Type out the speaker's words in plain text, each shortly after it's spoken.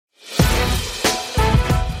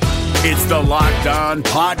It's the Locked On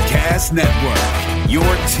Podcast Network,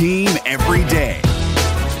 your team every day.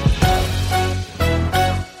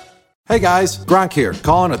 Hey guys, Gronk here,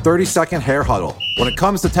 calling a 30-second hair huddle. When it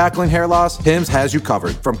comes to tackling hair loss, Hims has you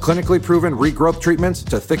covered. From clinically proven regrowth treatments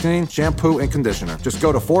to thickening, shampoo, and conditioner. Just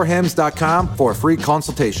go to 4hims.com for a free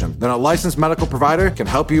consultation. Then a licensed medical provider can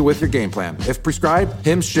help you with your game plan. If prescribed,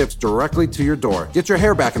 Hims ships directly to your door. Get your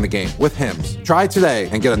hair back in the game with Hims. Try today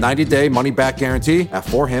and get a 90-day money-back guarantee at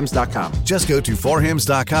 4hims.com. Just go to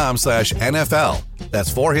 4hims.com/NFL.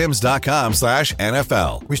 That's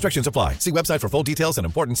 4hims.com/NFL. Restrictions apply. See website for full details and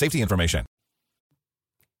important safety information.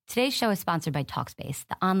 Today's show is sponsored by Talkspace,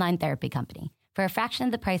 the online therapy company. For a fraction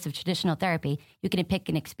of the price of traditional therapy, you can pick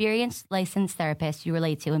an experienced, licensed therapist you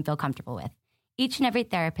relate to and feel comfortable with. Each and every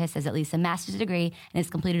therapist has at least a master's degree and has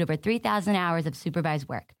completed over 3,000 hours of supervised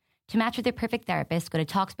work. To match with your perfect therapist, go to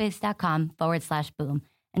Talkspace.com/boom.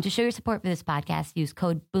 And to show your support for this podcast, use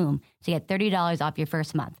code BOOM to get $30 off your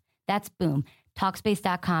first month. That's BOOM.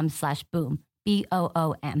 Talkspace.com/boom.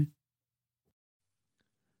 BOOM.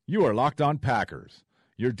 You are Locked On Packers,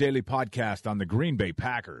 your daily podcast on the Green Bay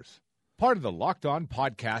Packers. Part of the Locked On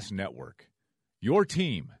Podcast Network. Your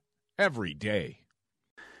team every day.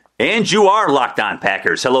 And you are Locked On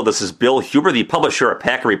Packers. Hello, this is Bill Huber, the publisher of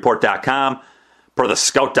PackerReport.com, part of the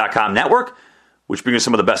Scout.com network, which brings you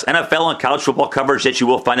some of the best NFL and college football coverage that you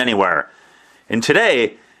will find anywhere. And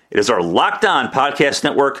today, it is our Locked On Podcast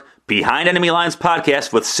Network Behind Enemy Lines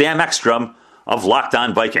podcast with Sam Ekstrom of Locked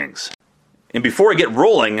On Vikings. And before we get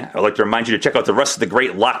rolling, I'd like to remind you to check out the rest of the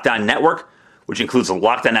great Locked On Network, which includes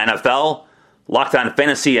Locked On NFL, Locked On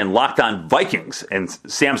Fantasy, and Locked On Vikings. And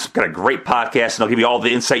Sam's got a great podcast, and he'll give you all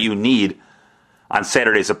the insight you need on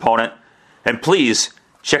Saturday's opponent. And please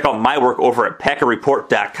check out my work over at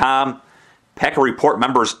PackerReport.com. Packer Report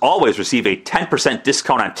members always receive a 10%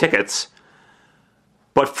 discount on tickets.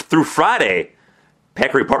 But through Friday,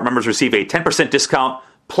 Packer Report members receive a 10% discount.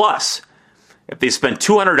 Plus, if they spend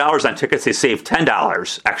 $200 on tickets, they save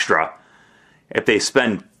 $10 extra. If they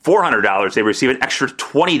spend $400, they receive an extra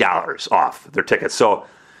 $20 off their tickets. So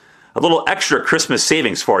a little extra Christmas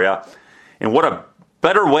savings for you. And what a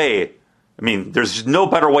better way, I mean, there's no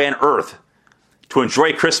better way on earth to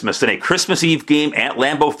enjoy Christmas than a Christmas Eve game at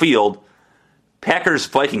Lambeau Field.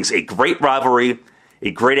 Packers-Vikings, a great rivalry,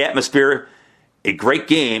 a great atmosphere, a great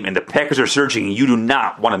game, and the Packers are surging, and you do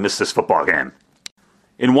not want to miss this football game.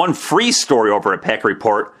 In one free story over at Packer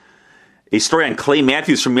Report, a story on Clay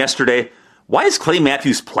Matthews from yesterday. Why is Clay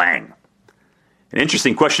Matthews playing? An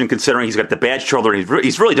interesting question considering he's got the bad shoulder.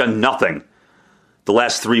 He's really done nothing the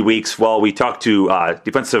last 3 weeks. Well, we talked to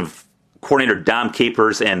defensive coordinator Dom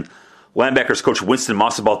Capers and linebackers coach Winston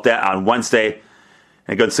Moss about that on Wednesday.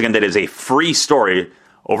 And once again, that is a free story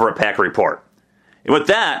over at Packer Report. And with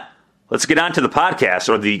that, let's get on to the podcast,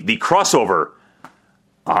 or the crossover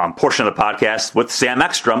portion of the podcast with Sam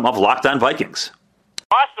Ekstrom of Locked On Vikings.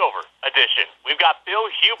 Crossover edition. We've got Bill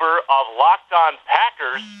Huber of Locked On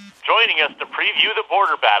Packers joining us to preview the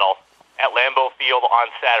border battle at Lambeau Field on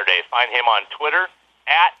Saturday. Find him on Twitter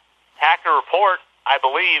at Packer Report, I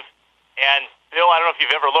believe. And Bill, I don't know if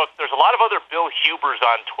you've ever looked, there's a lot of other Bill Hubers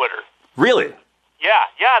on Twitter. Really? Yeah,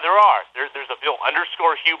 there are. There's a Bill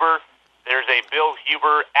 _Huber. There's a Bill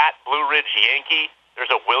Huber at Blue Ridge Yankee. There's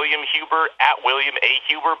a William Huber at William A.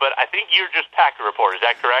 Huber. But I think you're just Packer Report. Is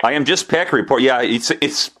that correct? I am just Packer Report. Yeah, it's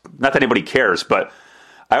not that anybody cares, but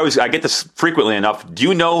I get this frequently enough. Do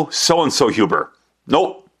you know so-and-so Huber?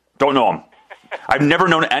 Nope, don't know him. I've never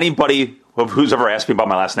known anybody who's ever asked me about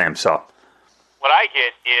my last name. So what I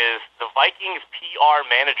get is the Vikings PR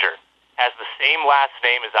manager has the same last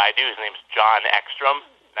name as I do. His name's John Ekstrom,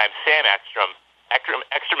 and I'm Sam Ekstrom.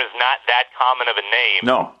 Ekstrom is not that common of a name.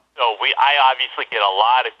 No. So I obviously get a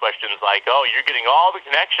lot of questions like, oh, you're getting all the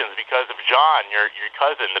connections because of John, your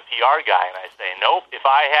cousin, the PR guy. And I say, nope, if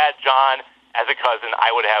I had John as a cousin,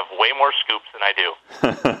 I would have way more scoops than I do.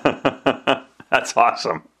 That's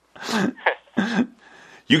awesome.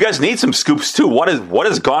 You guys need some scoops, too. What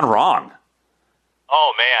has gone wrong?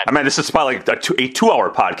 Oh, man. I mean, this is probably like a 2-hour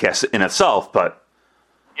podcast in itself, but...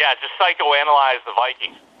 Yeah, just psychoanalyze the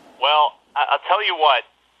Vikings. Well, I'll tell you what.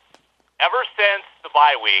 Ever since the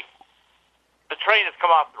bye week, the train has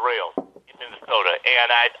come off the rails in Minnesota,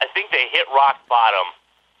 and I think they hit rock bottom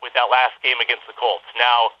with that last game against the Colts.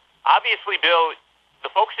 Now, obviously, Bill,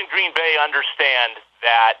 the folks in Green Bay understand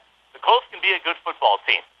that the Colts can be a good football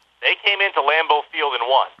team. They came into Lambeau Field and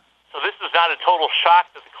won. So this is not a total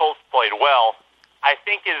shock that the Colts played well. I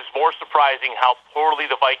think it is more surprising how poorly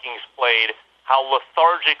the Vikings played, how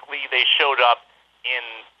lethargically they showed up in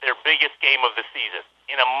their biggest game of the season,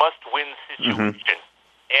 in a must-win situation.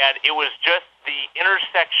 And it was just the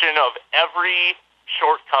intersection of every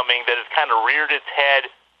shortcoming that has kind of reared its head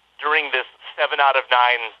during this 7 out of 9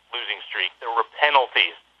 losing streak. There were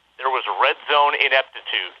penalties. There was red zone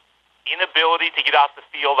ineptitude, inability to get off the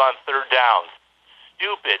field on third downs,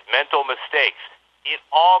 stupid mental mistakes. It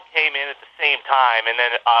all came in at the same time, and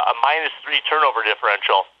then a -3 turnover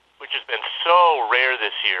differential, which has been so rare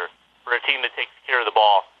this year for a team that takes care of the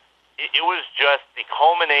ball. It was just the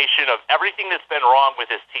culmination of everything that's been wrong with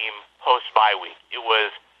this team post-bye week. It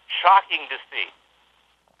was shocking to see.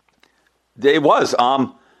 It was.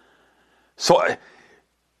 So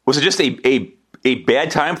was it just a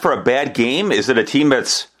bad time for a bad game? Is it a team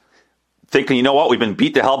that's thinking, you know what, we've been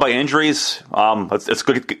beat to hell by injuries. Let's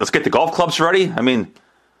get the golf clubs ready? I mean,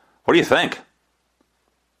 what do you think?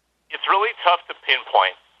 It's really tough to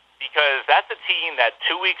pinpoint because that's a team that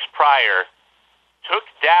 2 weeks prior took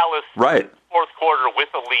Dallas fourth quarter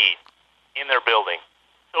with a lead in their building.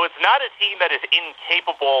 So it's not a team that is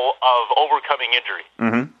incapable of overcoming injury.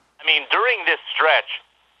 Mm-hmm. I mean, during this stretch,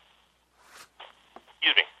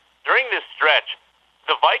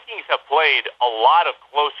 the Vikings have played a lot of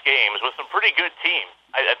close games with some pretty good teams.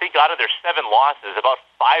 I think out of their 7 losses, about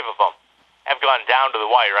 5 of them have gone down to the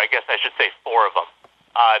wire. I guess I should say 4 of them.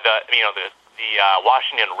 The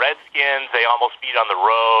Washington Redskins, they almost beat on the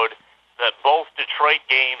road. Both Detroit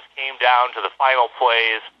games came down to the final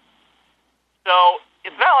plays. So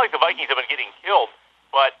it's not like the Vikings have been getting killed,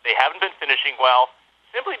 but they haven't been finishing well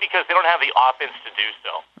simply because they don't have the offense to do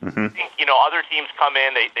so. Mm-hmm. I think, other teams come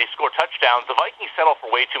in, they score touchdowns. The Vikings settle for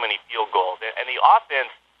way too many field goals, and the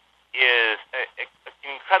offense is an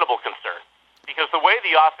incredible concern because the way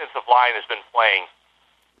the offensive line has been playing,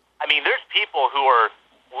 I mean, there's people who are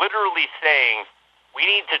literally saying we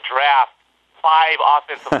need to draft 5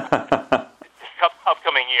 offensive linemen this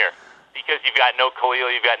upcoming year because you've got no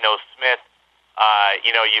Khalil, you've got no Smith,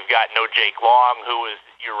 you've got no Jake Long, who was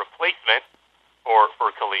your replacement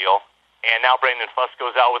for Khalil, and now Brandon Fuss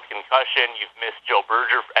goes out with concussion. You've missed Joe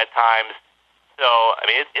Berger at times. So, I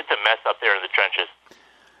mean, it's a mess up there in the trenches.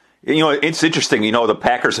 It's interesting. The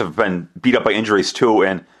Packers have been beat up by injuries too,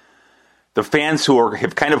 and the fans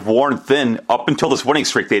have kind of worn thin up until this winning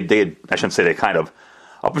streak. Up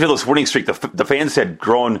until this winning streak, the fans had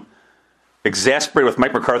grown exasperated with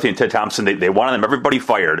Mike McCarthy and Ted Thompson. They wanted them everybody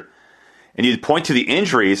fired, and you'd point to the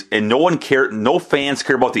injuries, and no one cared. No fans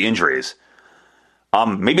care about the injuries.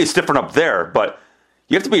 Maybe it's different up there, but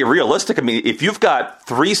you have to be realistic. I mean, if you've got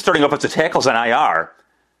 3 starting offensive tackles on IR,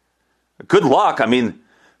 good luck. I mean,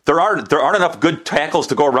 there aren't enough good tackles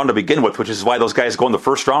to go around to begin with, which is why those guys go in the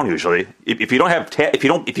first round usually. If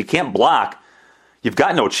you can't block, you've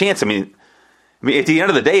got no chance. I mean, at the end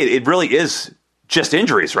of the day, it really is just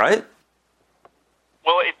injuries, right?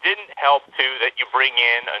 Well, it didn't help too that you bring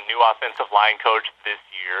in a new offensive line coach this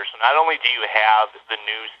year. So not only do you have the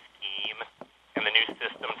new scheme and the new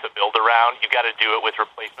system to build around, you've got to do it with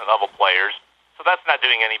replacement level players. So that's not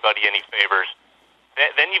doing anybody any favors.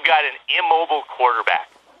 Then you've got an immobile quarterback.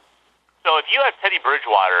 So if you have Teddy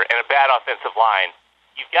Bridgewater and a bad offensive line,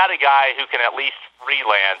 you've got a guy who can at least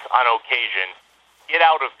freelance on occasion, get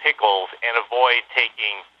out of pickles, and avoid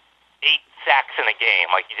taking 8 sacks in a game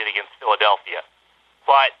like he did against Philadelphia.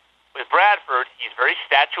 But with Bradford, he's very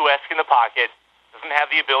statuesque in the pocket, doesn't have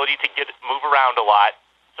the ability to move around a lot,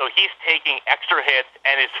 so he's taking extra hits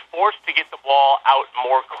and is forced to get the ball out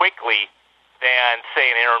more quickly than, say,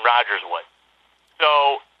 an Aaron Rodgers would.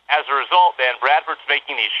 So as a result, then, Bradford's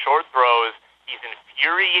making these short throws. He's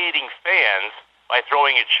infuriating fans by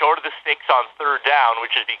throwing it short of the sticks on third down,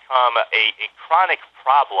 which has become a chronic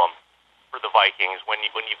problem for the Vikings. When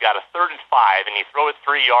you've got a 3rd and 5 and you throw it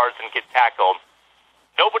 3 yards and get tackled,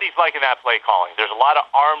 nobody's liking that play calling. There's a lot of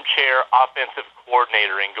armchair offensive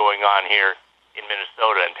coordinating going on here in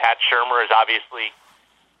Minnesota, and Pat Shurmur is obviously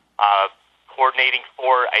coordinating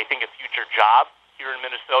for, I think, a future job here in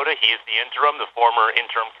Minnesota. He is the former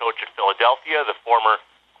interim coach at Philadelphia, the former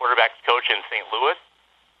quarterbacks coach in St. Louis,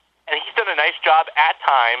 and he's done a nice job at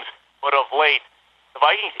times, but of late, the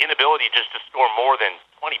Vikings' inability just to score more than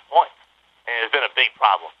 20 points has been a big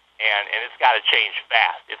problem, and it's got to change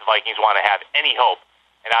fast if the Vikings want to have any hope.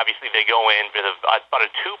 And obviously they go in with about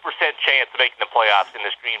a 2% chance of making the playoffs in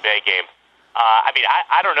this Green Bay game.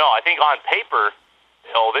 I don't know. I think on paper,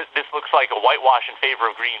 this looks like a whitewash in favor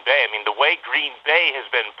of Green Bay. I mean, the way Green Bay has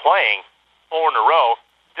been playing 4 in a row,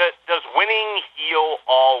 does winning heal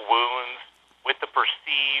all wounds with the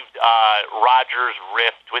perceived Rodgers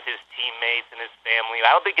rift with his teammates and his family?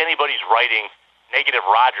 I don't think anybody's writing negative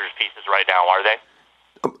Rodgers pieces right now, are they?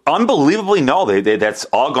 Unbelievably, no. That's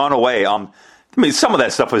all gone away. Some of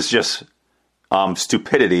that stuff was just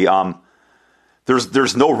stupidity.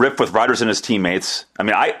 there's no rift with Rodgers and his teammates. I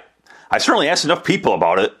mean, I certainly asked enough people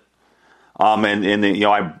about it. And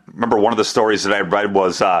I remember one of the stories that I read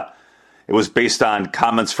was it was based on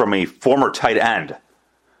comments from a former tight end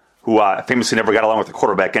who famously never got along with the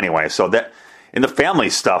quarterback anyway. So that in the family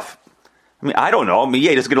stuff, I mean, I don't know. I mean,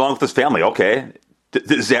 yeah, he doesn't get along with his family. Okay,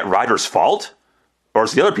 is that Rodgers' fault, or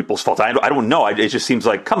is it the other people's fault? I don't know. It just seems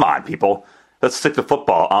like, come on, people, let's stick to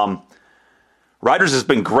football. Rodgers has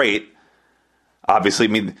been great. Obviously, I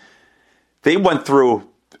mean, they went through.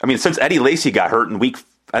 I mean, since Eddie Lacy got hurt in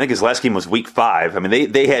I think his last game was week 5. I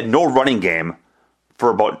mean, they had no running game for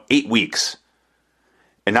about 8 weeks.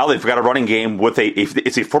 And now they've got a running game with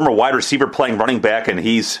it's a former wide receiver playing running back, and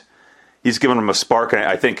he's given them a spark. And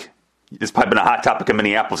I think it's probably been a hot topic in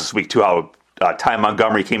Minneapolis this week, too, how Ty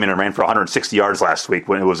Montgomery came in and ran for 160 yards last week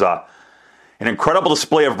when it was an incredible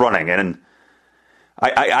display of running. And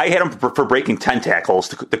I had him for breaking 10 tackles.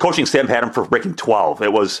 The coaching staff had him for breaking 12.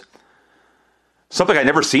 It was something I'd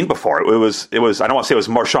never seen before. It was. I don't want to say it was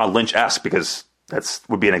Marshawn Lynch-esque because that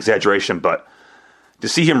would be an exaggeration, but to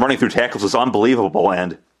see him running through tackles was unbelievable.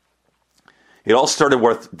 And it all started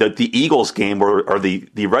with the Eagles game or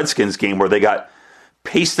the Redskins game where they got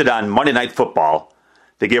pasted on Monday Night Football.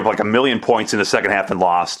 They gave like 1 million points in the second half and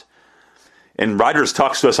lost. And Rodgers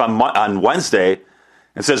talks to us on Wednesday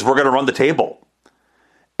and says, we're going to run the table.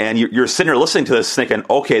 And you're sitting there listening to this thinking,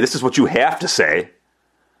 okay, this is what you have to say,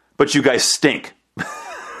 but you guys stink.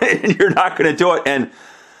 And you're not going to do it. And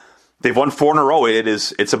they've won 4 in a row.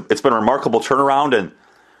 It's been a remarkable turnaround, and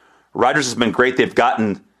Rodgers has been great. They've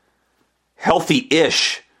gotten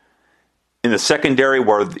healthy-ish in the secondary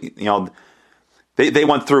where they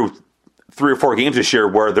went through 3 or 4 games this year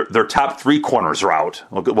where their top 3 corners are out.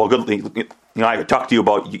 Well, good. I talked to you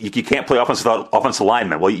about you can't play offense without offensive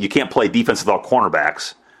linemen. Well, you can't play defense without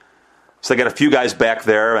cornerbacks. So they got a few guys back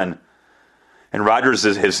there, and Rodgers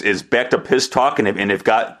is backed up his talk, and they've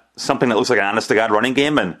got something that looks like an honest-to-God running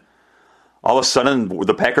game, and all of a sudden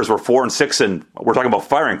the Packers were 4-6, and we're talking about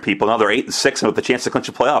firing people. Now they're 8-6, and with the chance to clinch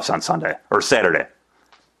the playoffs on Sunday or Saturday.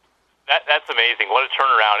 That's amazing. What a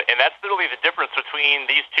turnaround. And that's literally the difference between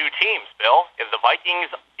these two teams, Bill. Is the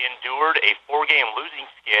Vikings endured a 4-game losing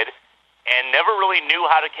skid and never really knew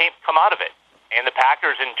how to come out of it. And the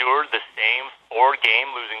Packers endured the same 4-game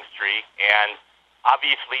losing streak, and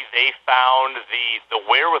obviously they found the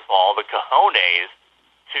wherewithal, the cojones,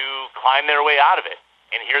 to climb their way out of it.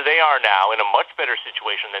 And here they are now in a much better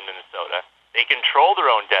situation than Minnesota. They control their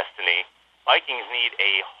own destiny. Vikings need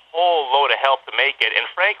a whole load of help to make it. And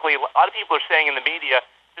frankly, a lot of people are saying in the media,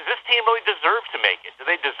 does this team really deserve to make it? Do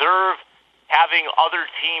they deserve having other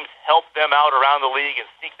teams help them out around the league and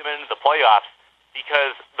sneak them into the playoffs?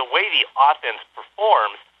 Because the way the offense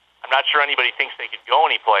performs, I'm not sure anybody thinks they could go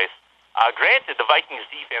anyplace. Granted, the Vikings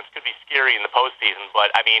defense could be scary in the postseason,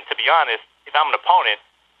 but, I mean, to be honest, if I'm an opponent,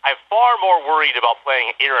 I'm far more worried about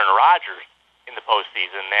playing Aaron Rodgers in the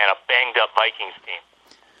postseason than a banged-up Vikings team.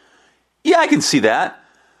 Yeah, I can see that.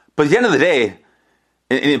 But at the end of the day,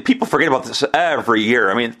 and people forget about this every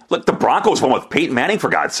year. I mean, look, the Broncos won with Peyton Manning, for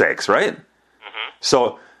God's sakes, right? Mm-hmm.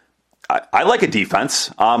 So I like a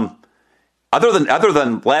defense. Other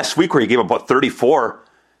than last week where he gave about 34,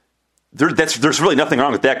 there's really nothing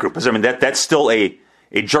wrong with that group. I mean, that's still a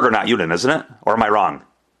juggernaut unit, isn't it? Or am I wrong?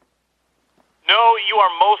 No, you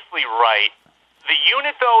are mostly right. The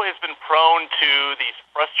unit, though, has been prone to these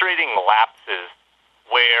frustrating lapses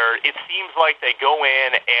where it seems like they go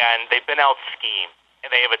in and they've been out-schemed,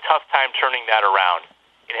 and they have a tough time turning that around.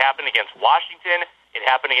 It happened against Washington. It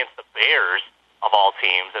happened against the Bears, of all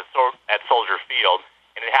teams, at Soldier Field.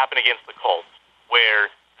 And it happened against the Colts,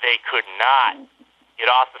 where they could not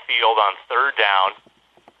get off the field on 3rd down.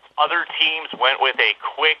 Other teams went with a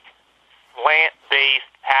quick,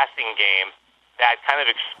 slant-based passing game that kind of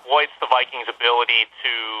exploits the Vikings' ability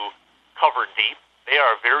to cover deep. They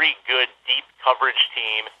are a very good deep coverage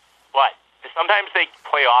team, but sometimes they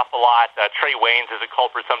play off a lot. Trey Waynes is a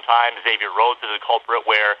culprit sometimes. Xavier Rhodes is a culprit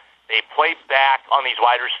where they play back on these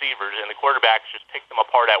wide receivers, and the quarterbacks just pick them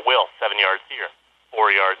apart at will. 7 yards here, 4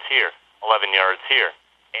 yards here, 11 yards here.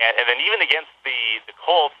 And then even against the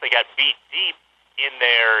Colts, they got beat deep in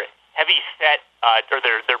their heavy set, or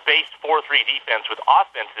their base 4-3 defense with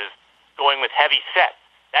offenses going with heavy sets.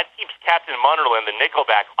 That keeps Captain Munderland, the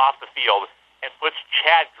nickelback, off the field and puts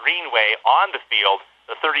Chad Greenway on the field,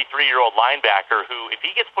 the 33-year-old linebacker who, if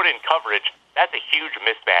he gets put in coverage, that's a huge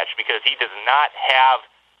mismatch because he does not have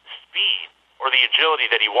speed or the agility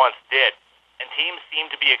that he once did. And teams seem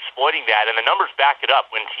to be exploiting that, and the numbers back it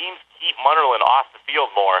up. When teams keep Munderland off the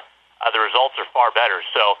field more, the results are far better.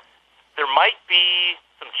 So there might be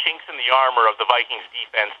some chinks in the armor of the Vikings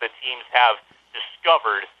defense that teams have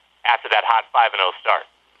discovered after that hot 5-0 start.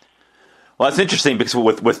 Well, that's interesting because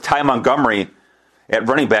with Ty Montgomery at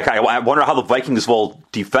running back, I wonder how the Vikings will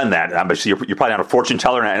defend that. Obviously, you're probably not a fortune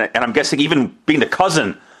teller, and I'm guessing even being the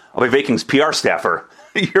cousin of a Vikings PR staffer,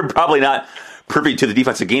 you're probably not privy to the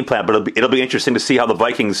defensive game plan, but it'll be interesting to see how the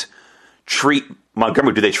Vikings treat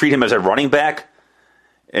Montgomery. Do they treat him as a running back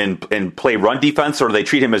and play run defense, or do they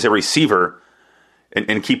treat him as a receiver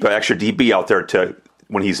and keep an extra DB out there to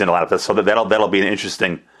when he's in a lot of this? So that'll be an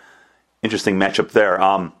interesting matchup there.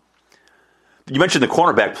 You mentioned the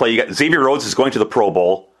cornerback play. You got Xavier Rhodes is going to the Pro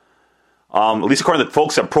Bowl. At least according to the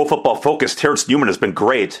folks at Pro Football Focus, Terrence Newman has been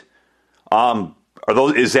great.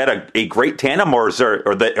 Is that a great tandem, or is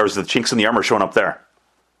the chinks in the armor showing up there?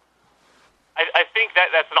 I think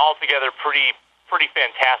that's an altogether pretty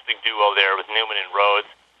fantastic duo there with Newman and Rhodes.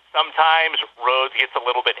 Sometimes Rhodes gets a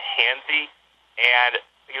little bit handsy, and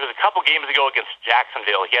it was a couple games ago against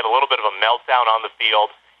Jacksonville. He had a little bit of a meltdown on the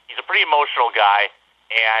field. He's a pretty emotional guy,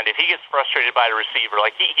 and if he gets frustrated by the receiver,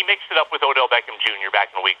 like he mixed it up with Odell Beckham Jr.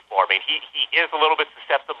 back in week 4. I mean, he is a little bit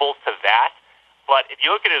susceptible to that, but if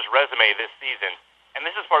you look at his resume this season, and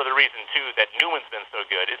this is part of the reason, too, that Newman's been so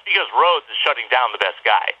good, it's because Rhodes is shutting down the best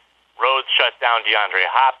guy. Rhodes shut down DeAndre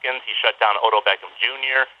Hopkins. He shut down Odell Beckham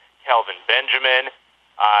Jr., Kelvin Benjamin.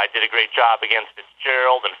 Did a great job against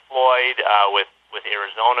Fitzgerald and Floyd with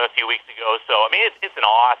Arizona a few weeks ago. So, I mean, it's an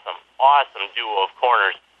awesome duo of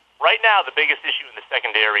corners. Right now, the biggest issue in the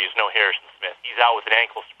secondary is no Harrison Smith. He's out with an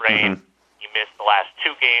ankle sprain. He missed the last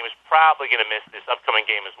 2 games. Probably going to miss this upcoming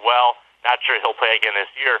game as well. Not sure he'll play again this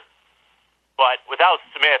year. But without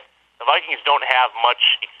Smith, the Vikings don't have much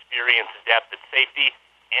experience and depth at safety.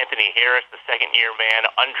 Anthony Harris, the second-year man,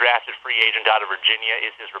 undrafted free agent out of Virginia,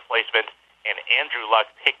 is his replacement, and Andrew Luck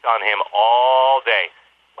picked on him all day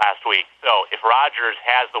last week. So if Rodgers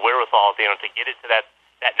has the wherewithal to get it to that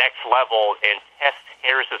next level and test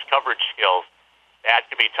Harris's coverage skills, that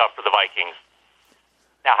could be tough for the Vikings.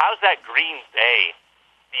 Now, how's that Green Bay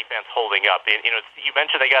defense holding up? You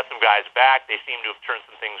mentioned they got some guys back. They seem to have turned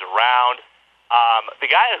some things around. The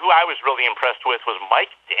guy who I was really impressed with was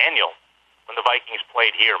Mike Daniels. When the Vikings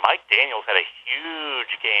played here, Mike Daniels had a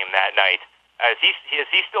huge game that night. Has he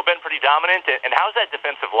still been pretty dominant? And how's that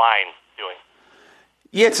defensive line doing?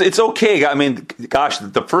 Yeah, it's okay. I mean, gosh,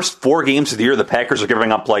 the first 4 games of the year, the Packers are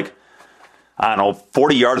giving up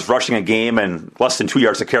 40 yards rushing a game and less than 2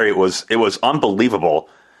 yards a carry. It was unbelievable,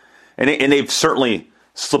 and they've certainly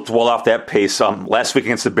slipped well off that pace. Last week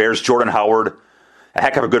against the Bears, Jordan Howard, a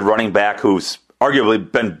heck of a good running back who's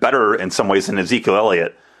arguably been better in some ways than Ezekiel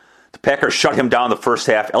Elliott. The Packers shut him down in the first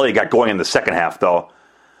half. Elliott got going in the second half, though.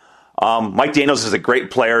 Mike Daniels is a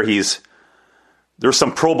great player. There's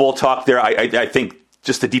some Pro Bowl talk there. I think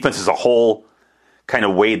just the defense as a whole kind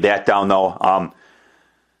of weighed that down, though.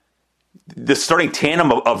 The starting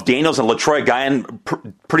tandem of Daniels and LaTroy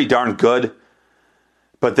Guion, pretty darn good.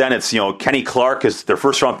 But then it's, Kenny Clark is their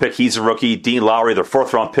first-round pick. He's a rookie. Dean Lowry, their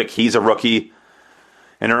fourth-round pick. He's a rookie.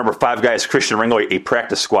 And their number 5 guy is Christian Ringo, a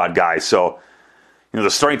practice squad guy. So, the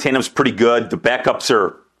starting tandem's pretty good. The backups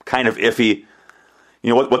are kind of iffy.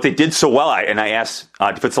 What they did so well, I asked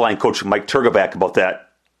defensive line coach Mike Turgovac about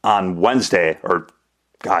that on Wednesday. Or,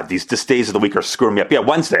 God, these days of the week are screwing me up. Yeah,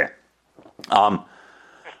 Wednesday. But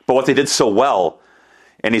what they did so well,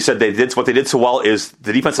 and he said what they did so well is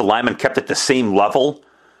the defensive linemen kept at the same level.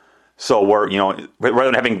 So rather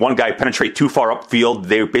than having one guy penetrate too far upfield,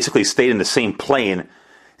 they basically stayed in the same plane,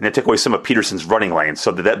 and it took away some of Peterson's running lane.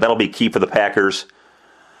 So that'll be key for the Packers.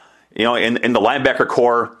 And the linebacker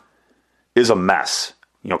core is a mess.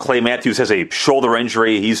 Clay Matthews has a shoulder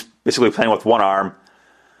injury. He's basically playing with one arm.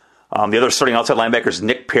 The other starting outside linebacker is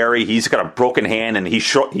Nick Perry. He's got a broken hand, and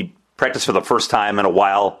he practiced for the first time in a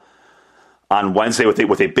while on Wednesday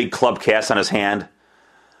with a big club cast on his hand.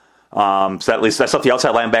 So at least that's not the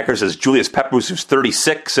outside linebackers. Is Julius Peppers, who's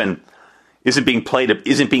 36 and isn't being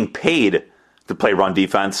paid to play run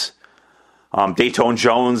defense. Dayton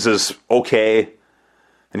Jones is okay.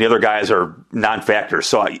 And the other guys are non-factors.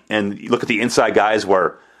 So, and you look at the inside guys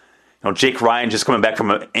where, Jake Ryan just coming back from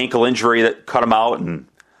an ankle injury that cut him out, and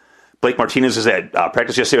Blake Martinez was at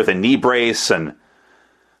practice yesterday with a knee brace, and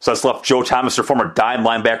so that's left Joe Thomas, their former dime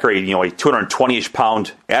linebacker, a 220-ish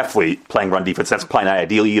pound athlete playing run defense. That's probably not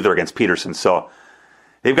ideal either against Peterson. So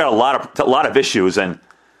they've got a lot of issues, and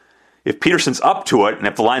if Peterson's up to it, and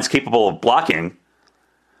if the line's capable of blocking,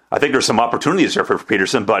 I think there's some opportunities there for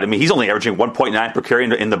Peterson, but he's only averaging 1.9 per carry,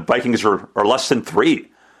 and the Vikings are less than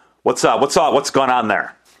 3. What's gone on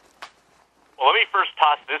there? Well, let me first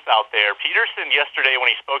toss this out there. Peterson yesterday,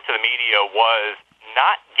 when he spoke to the media, was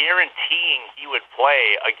not guaranteeing he would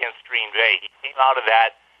play against Green Bay. He came out of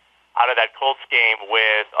that out of that Colts game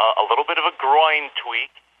with a little bit of a groin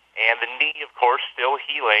tweak, and the knee, of course, still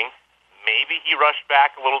healing. Maybe he rushed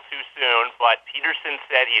back a little too soon, but Peterson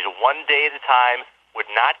said he's one day at a time, would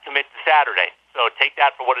not commit to Saturday. So take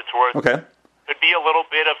that for what it's worth. Okay. Could be a little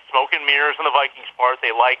bit of smoke and mirrors on the Vikings' part.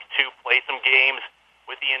 They like to play some games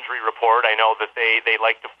with the injury report. I know that they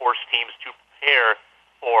like to force teams to prepare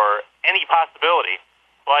for any possibility.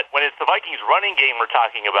 But when it's the Vikings running game we're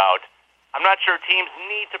talking about, I'm not sure teams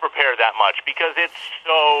need to prepare that much because it's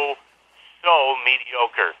so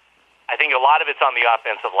mediocre. I think a lot of it's on the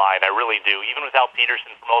offensive line. I really do. Even without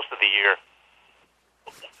Peterson for most of the year,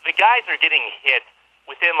 the guys are getting hit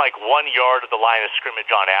within like 1 yard of the line of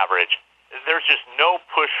scrimmage on average. There's just no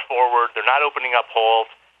push forward. They're not opening up holes.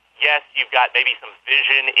 Yes, you've got maybe some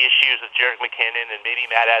vision issues with Jerick McKinnon, and maybe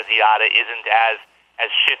Matt Asiata isn't as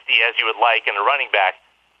shifty as you would like in a running back.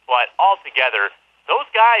 But altogether, those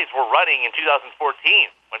guys were running in 2014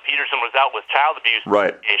 when Peterson was out with child abuse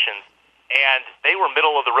allegations, and they were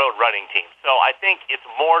middle-of-the-road running teams. So I think it's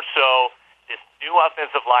more so this new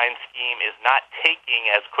offensive line scheme is not taking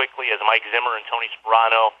as quickly as Mike Zimmer and Tony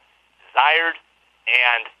Sperano desired,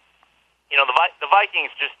 and you know, the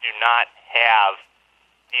Vikings just do not have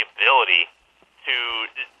the ability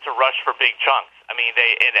to rush for big chunks. I mean,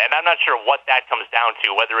 and I'm not sure what that comes down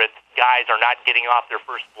to, whether it's guys are not getting off their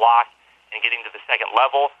first block and getting to the second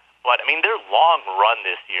level. But, I mean, their long run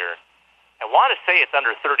this year, I want to say it's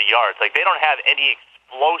under 30 yards. Like, they don't have any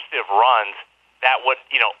explosive runs that would,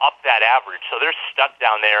 up that average. So they're stuck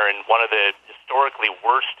down there in one of the historically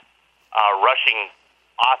worst rushing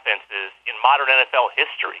offenses in modern NFL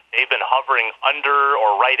history. They've been hovering under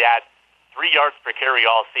or right at 3 yards per carry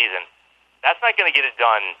all season. That's not going to get it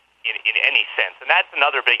done in any sense. And that's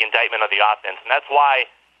another big indictment of the offense. And that's why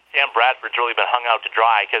Sam Bradford's really been hung out to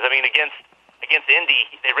dry. Because, I mean, against Indy,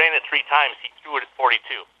 they ran it 3 times. He threw it at 42.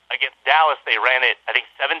 Against Dallas, they ran it, I think,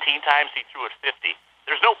 17 times. He threw it 50.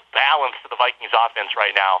 There's no balance to the Vikings offense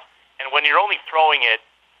right now. And when you're only throwing it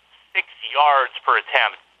 6 yards per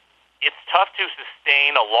attempt, it's tough to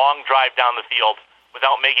sustain a long drive down the field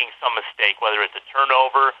without making some mistake, whether it's a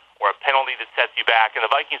turnover or a penalty that sets you back. And the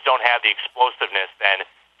Vikings don't have the explosiveness then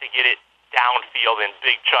to get it downfield in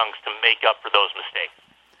big chunks to make up for those mistakes.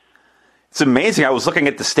 It's amazing. I was looking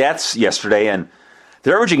at the stats yesterday, and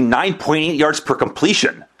they're averaging 9.8 yards per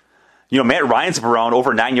completion. Matt Ryan's around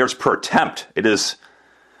over 9 yards per attempt. It is,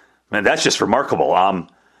 man, that's just remarkable. I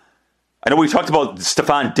know we talked about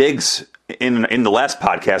Stephon Diggs in the last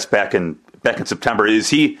podcast back in September. Is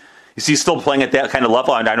he still playing at that kind of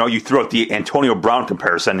level? And I know you threw out the Antonio Brown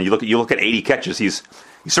comparison. And you look at 80 catches. He's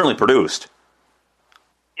certainly produced.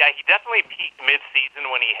 Yeah, he definitely peaked mid-season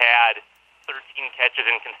when he had 13 catches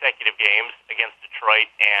in consecutive games against Detroit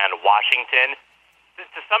and Washington.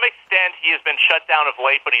 To some extent, he has been shut down of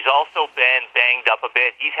late, but he's also been banged up a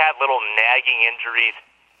bit. He's had little nagging injuries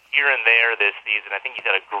here and there this season. I think he's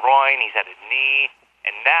had a groin, he's had a knee,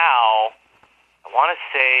 and now I want to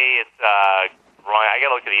say it's groin. I got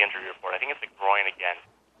to look at the injury report. I think it's a groin again.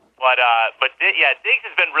 But Diggs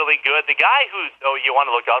has been really good. The guy who you want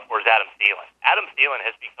to look out for is Adam Thielen. Adam Thielen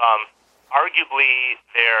has become arguably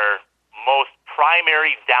their most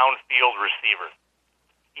primary downfield receiver.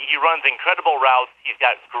 He runs incredible routes. He's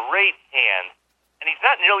got great hands, and he's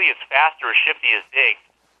not nearly as fast or as shifty as Diggs,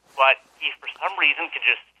 but he, for some reason, can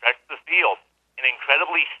just stretch the field. An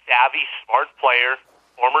incredibly savvy, smart player,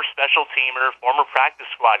 former special teamer, former practice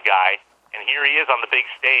squad guy, and here he is on the big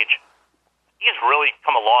stage. He's really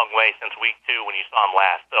come a long way since week 2 when you saw him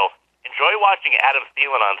last. So enjoy watching Adam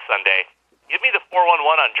Thielen on Sunday. Give me the 411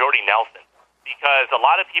 on Jordy Nelson, because a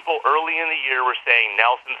lot of people early in the year were saying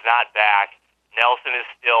Nelson's not back. Nelson is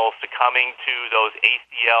still succumbing to those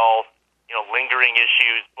ACL, lingering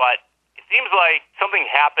issues, but it seems like something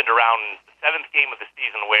happened around the 7th game of the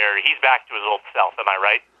season where he's back to his old self. Am I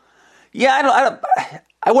right? Yeah,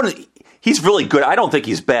 he's really good. I don't think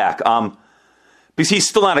he's back. Because he's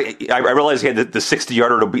still not I realize he had the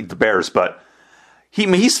 60-yarder to beat the Bears, but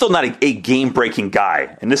he's still not a game-breaking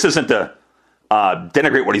guy. And this isn't to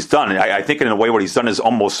denigrate what he's done. I think in a way what he's done is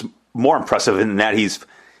almost more impressive in that he's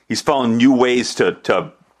found new ways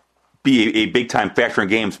to be a big-time factor in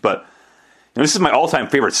games. But this is my all-time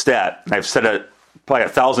favorite stat, and I've said it probably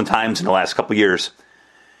 1,000 times in the last couple of years.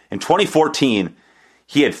 In 2014,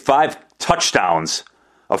 he had 5 touchdowns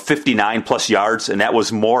of 59-plus yards, and that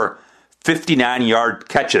was more 59-yard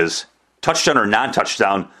catches, touchdown or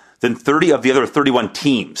non-touchdown, than 30 of the other 31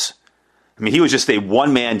 teams. I mean, he was just a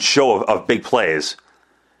one-man show of big plays.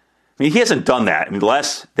 I mean, he hasn't done that. I mean, the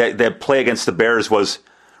last that play against the Bears was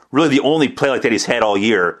really the only play like that he's had all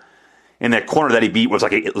year. And that corner that he beat was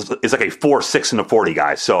like a 4.6 and a 40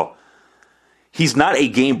 guy. So he's not a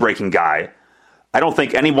game-breaking guy. I don't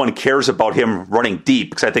think anyone cares about him running deep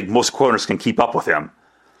because I think most corners can keep up with him.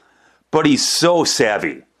 But he's so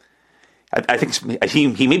savvy. I think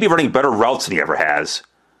he may be running better routes than he ever has.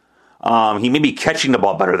 He may be catching the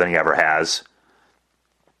ball better than he ever has.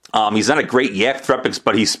 He's not a great yak threat,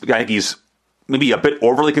 but I think he's maybe a bit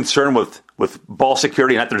overly concerned with ball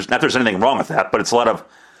security. Not there's anything wrong with that, but it's a lot of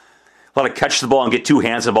catch the ball and get two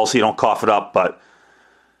hands on the ball so you don't cough it up. But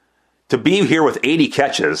to be here with 80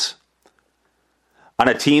 catches on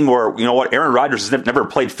a team where, you know what, Aaron Rodgers has never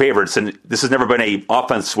played favorites, and this has never been an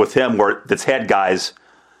offense with him that's had guys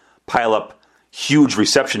pile up huge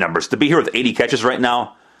reception numbers. To be here with 80 catches right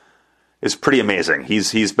now is pretty amazing.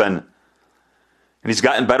 He's gotten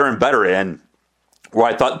better and better. And where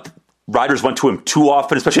I thought Rodgers went to him too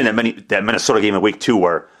often, especially in that Minnesota game in week 2,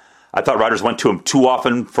 where I thought Rodgers went to him too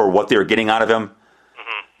often for what they were getting out of him.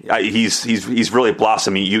 Mm-hmm. He's really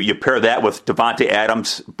blossoming. You pair that with Devontae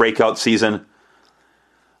Adams' breakout season.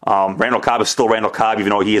 Randall Cobb is still Randall Cobb,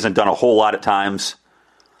 even though he hasn't done a whole lot at times.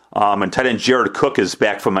 And tight end Jared Cook is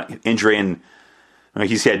back from an injury, and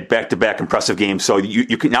he's had back-to-back impressive games. So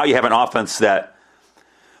now you have an offense that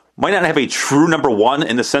might not have a true number one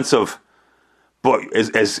in the sense of,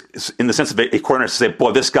 a corner to say,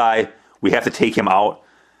 boy, this guy, we have to take him out.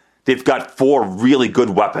 They've got 4 really good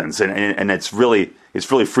weapons, and it's really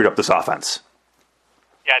freed up this offense.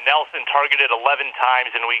 Yeah, Nelson targeted 11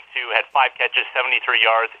 times in week 2, had 5 catches, 73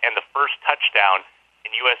 yards, and the first touchdown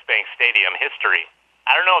in U.S. Bank Stadium history.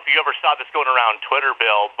 I don't know if you ever saw this going around Twitter,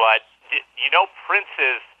 Bill, but Prince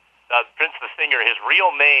the singer, his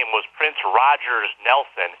real name was Prince Rogers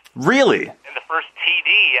Nelson. Really? And the first TD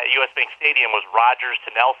at U.S. Bank Stadium was Rogers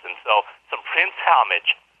to Nelson. So some Prince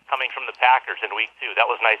homage coming from the Packers in week 2. That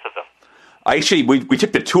was nice of them. Actually, we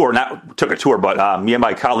took the tour, but me and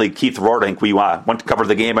my colleague Keith Rordink, we went to cover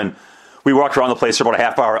the game, and we walked around the place for about a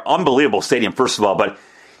half hour. Unbelievable stadium, first of all, but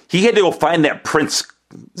he had to go find that Prince.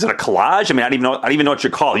 Is it a collage? I mean, I don't even know what you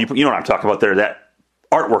call it. You know what I'm talking about there, that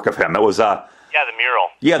artwork of him. It was the mural.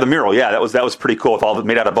 Yeah, the mural. Yeah, that was pretty cool.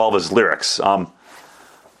 Made out of all of his lyrics.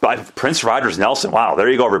 But Prince Rogers Nelson. Wow, there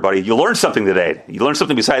you go, everybody. You learned something today. You learned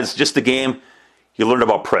something besides just the game. You learned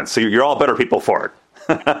about Prince. So you're all better people for it.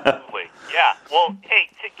 Absolutely. Yeah. Well, hey,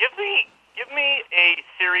 give me a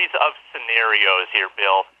series of scenarios here,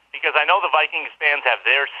 Bill, because I know the Vikings fans have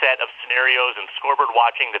their set of scenarios and scoreboard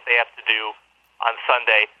watching that they have to do on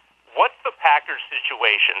Sunday. What's the Packers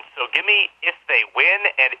situation? So give me, if they win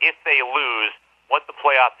and if they lose, what the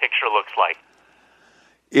playoff picture looks like.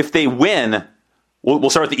 If they win, we'll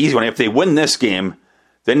start with the easy one. If they win this game,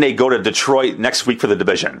 then they go to Detroit next week for the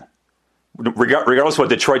division, regardless of what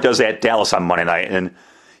Detroit does at Dallas on Monday night. And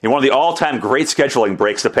in one of the all-time great scheduling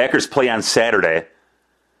breaks, the Packers play on Saturday,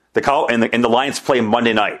 and the Lions play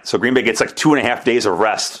Monday night. So Green Bay gets like 2.5 days of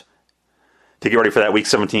rest to get ready for that Week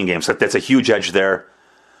 17 game. So that's a huge edge there.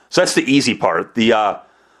 So that's the easy part. The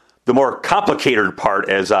more complicated part,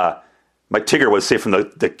 as my Tigger would say from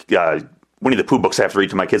the Winnie the Pooh books I have to read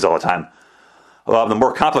to my kids all the time, the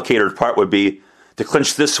more complicated part would be to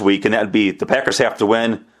clinch this week, and that would be the Packers have to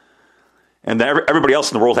win, and then everybody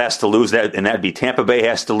else in the world has to lose, and that would be Tampa Bay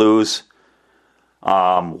has to lose,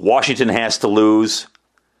 Washington has to lose,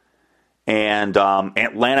 and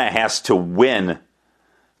Atlanta has to win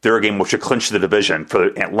their game, which would clinch the division for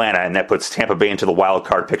Atlanta, and that puts Tampa Bay into the wild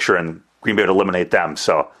card picture, and Green Bay would eliminate them.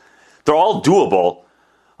 So they're all doable.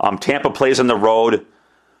 Tampa plays on the road,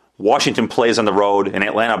 Washington plays on the road, and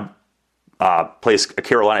Atlanta plays a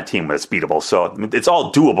Carolina team that's beatable. So it's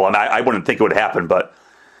all doable, and I wouldn't think it would happen, but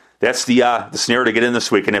that's the scenario to get in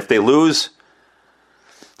this week. And if they lose,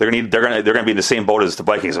 they're gonna be in the same boat as the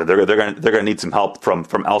Vikings. They're gonna need some help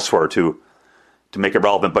from elsewhere to make it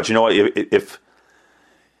relevant. But you know what? If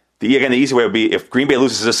the easy way would be if Green Bay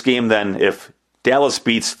loses this game, then if Dallas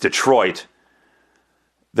beats Detroit,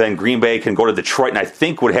 then Green Bay can go to Detroit, and I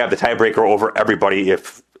think would have the tiebreaker over everybody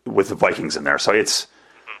with the Vikings in there. So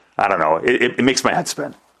I don't know. It makes my head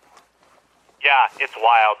spin. Yeah, it's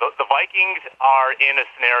wild. The Vikings are in a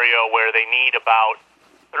scenario where they need about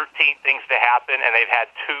 13 things to happen, and they've had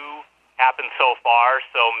 2 happen so far.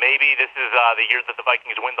 So maybe this is the year that the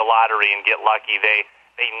Vikings win the lottery and get lucky. They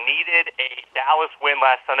needed a Dallas win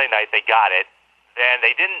last Sunday night. They got it. Then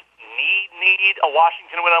they didn't need a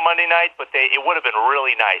Washington win on Monday night, but it would have been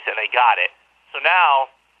really nice, and they got it. So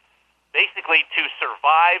now, basically, to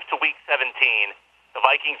survive to Week 17, the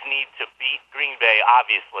Vikings need to beat Green Bay,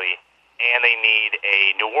 obviously, and they need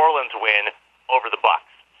a New Orleans win over the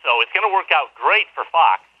Bucs. So it's going to work out great for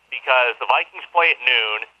Fox because the Vikings play at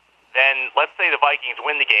noon. Then let's say the Vikings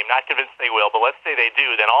win the game. Not convinced they will, but let's say they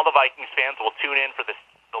do. Then all the Vikings fans will tune in for the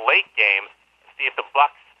late game. see if the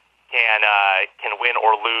Bucs can win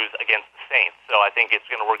or lose against the Saints. So I think it's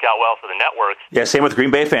going to work out well for the networks. Yeah, same with Green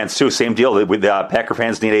Bay fans, too. Same deal. With Packer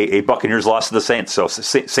fans need a Buccaneers loss to the Saints. So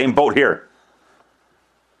same boat here.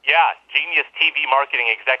 Yeah, genius TV marketing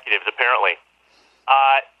executives, apparently.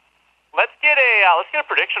 Let's get a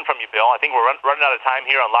prediction from you, Bill. I think we're running out of time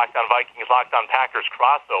here on Locked On Vikings, Locked On Packers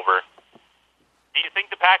crossover. Do you think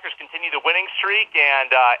the Packers continue the winning streak?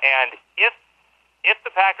 And if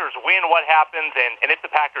the Packers win, what happens? And if the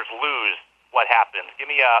Packers lose, what happens? Give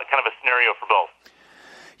me kind of a scenario for both.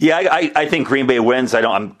 Yeah, I think Green Bay wins.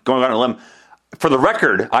 I'm going on a limb. For the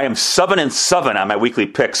record, I am 7-7 on my weekly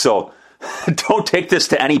pick, so don't take this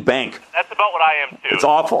to any bank. That's about what I am, too. It's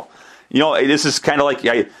awful. This is kind of like,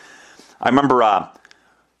 I remember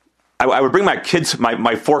I would bring my kids, my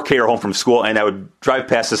 4K home from school, and I would drive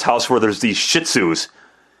past this house where there's these Shih Tzus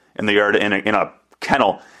in the yard, in a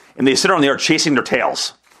kennel, and they sit around the yard chasing their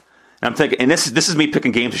tails. And I'm thinking, and this is me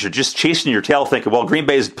picking games, you're just chasing your tail, thinking, well, Green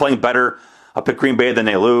Bay is playing better. I'll pick Green Bay, then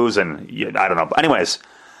they lose, and I don't know. But anyways,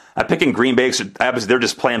 I'm picking Green Bay, so obviously they're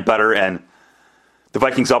just playing better, and the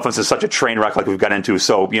Vikings offense is such a train wreck like we've got into.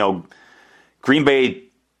 So, Green Bay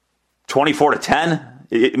 24-10.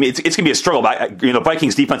 It's going to be a struggle. But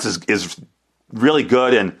Vikings defense is really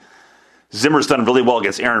good, and Zimmer's done really well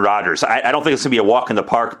against Aaron Rodgers. I don't think it's going to be a walk in the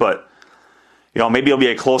park, but maybe it'll be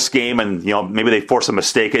a close game, and maybe they force a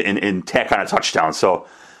mistake and tack on a touchdown. So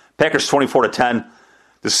Packers 24-10.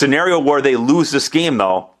 The scenario where they lose this game,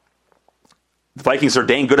 though, the Vikings are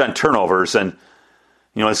dang good on turnovers, and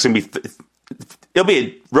it's going to be. It'll be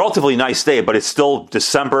a relatively nice day, but it's still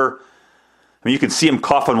December. I mean, you can see him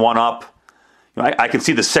coughing one up. I can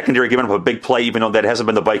see the secondary giving up a big play, even though that hasn't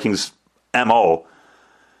been the Vikings' MO.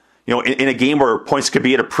 In a game where points could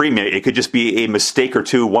be at a premium, it could just be a mistake or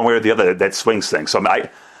two, one way or the other, that swings things. So I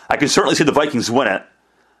can certainly see the Vikings win it.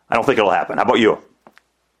 I don't think it'll happen. How about you?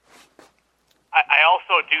 I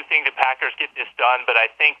also do think the Packers get this done, but I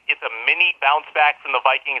think it's a mini bounce back from the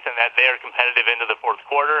Vikings and that they're competitive into the fourth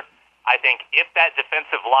quarter. I think if that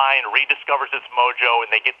defensive line rediscovers its mojo and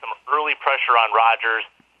they get some early pressure on Rodgers,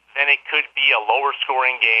 then it could be a lower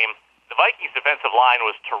scoring game. The Vikings defensive line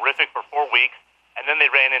was terrific for 4 weeks, and then they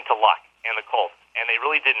ran into Luck and the Colts, and they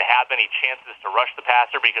really didn't have any chances to rush the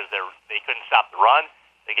passer because they couldn't stop the run.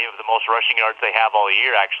 They gave up the most rushing yards they have all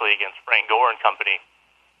year, actually, against Frank Gore and company.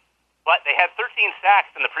 But they had 13 sacks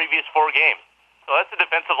in the previous 4 games. So that's a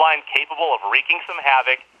defensive line capable of wreaking some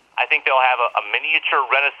havoc. I think they'll have a miniature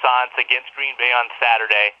renaissance against Green Bay on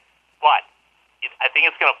Saturday. But I think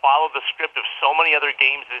it's going to follow the script of so many other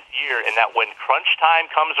games this year, in that when crunch time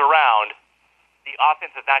comes around, the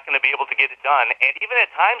offense is not going to be able to get it done. And even at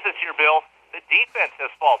times this year, Bill, the defense has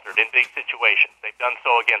faltered in big situations. They've done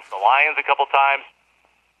so against the Lions a couple times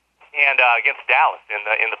and against Dallas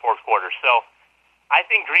in the fourth quarter. So I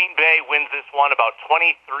think Green Bay wins this one about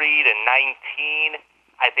 23-19.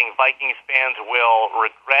 I think Vikings fans will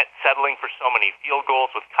regret settling for so many field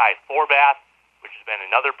goals with Kai Forbath, which has been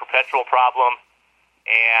another perpetual problem.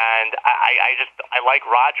 And I like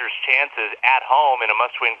Rodgers' chances at home in a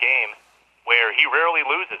must-win game where he rarely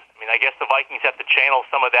loses. I mean, I guess the Vikings have to channel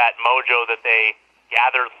some of that mojo that they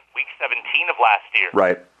gathered Week 17 of last year,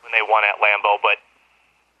 right, when they won at Lambeau. But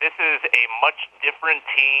this is a much different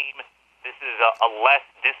team. This is a less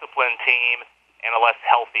disciplined team and a less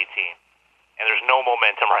healthy team. And there's no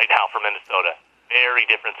momentum right now for Minnesota. Very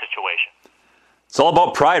different situation. It's all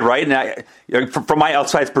about pride, right? And from my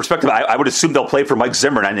outside perspective, I would assume they'll play for Mike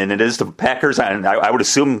Zimmer, and it is the Packers, and I would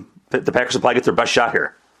assume that the Packers will probably get their best shot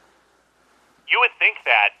here. You would think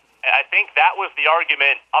that. I think that was the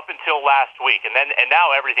argument up until last week, and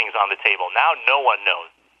now everything's on the table. Now no one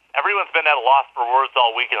knows. Everyone's been at a loss for words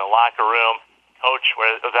all week in the locker room. Coach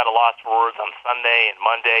was at a loss for words on Sunday and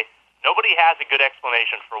Monday. Nobody has a good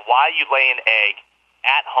explanation for why you lay an egg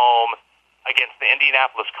at home against the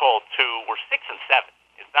Indianapolis Colts, who were 6-7.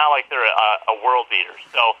 It's not like they're a world beater.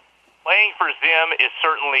 So playing for Zim is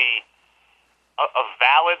certainly a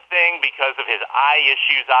valid thing because of his eye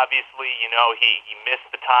issues. Obviously, he missed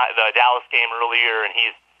the Dallas game earlier, and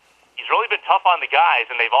he's really been tough on the guys,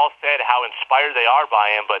 and they've all said how inspired they are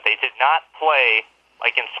by him, but they did not play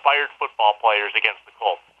like inspired football players against the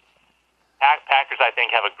Colts. Packers, I think,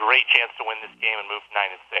 have a great chance to win this game and move to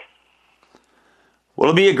 9-6. Well,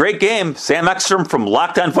 it'll be a great game. Sam Ekstrom from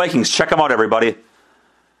Locked On Vikings. Check him out, everybody.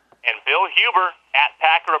 And Bill Huber at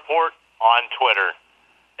Packer Report on Twitter.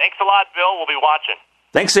 Thanks a lot, Bill. We'll be watching.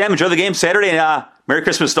 Thanks, Sam. Enjoy the game Saturday, and Merry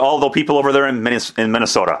Christmas to all the people over there in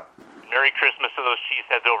Minnesota. Merry Christmas to those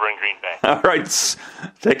cheeseheads over in Green Bay. All right.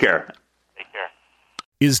 Take care. Take care.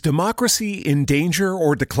 Is democracy in danger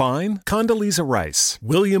or decline? Condoleezza Rice,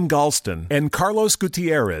 William Galston, and Carlos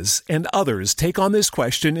Gutierrez and others take on this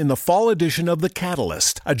question in the fall edition of The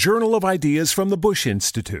Catalyst, a journal of ideas from the Bush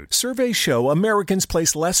Institute. Surveys show Americans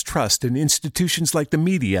place less trust in institutions like the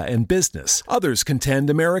media and business. Others contend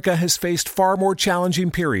America has faced far more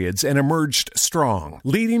challenging periods and emerged strong.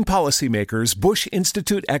 Leading policymakers, Bush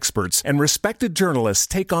Institute experts, and respected journalists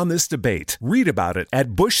take on this debate. Read about it at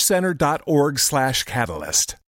bushcenter.org/catalyst.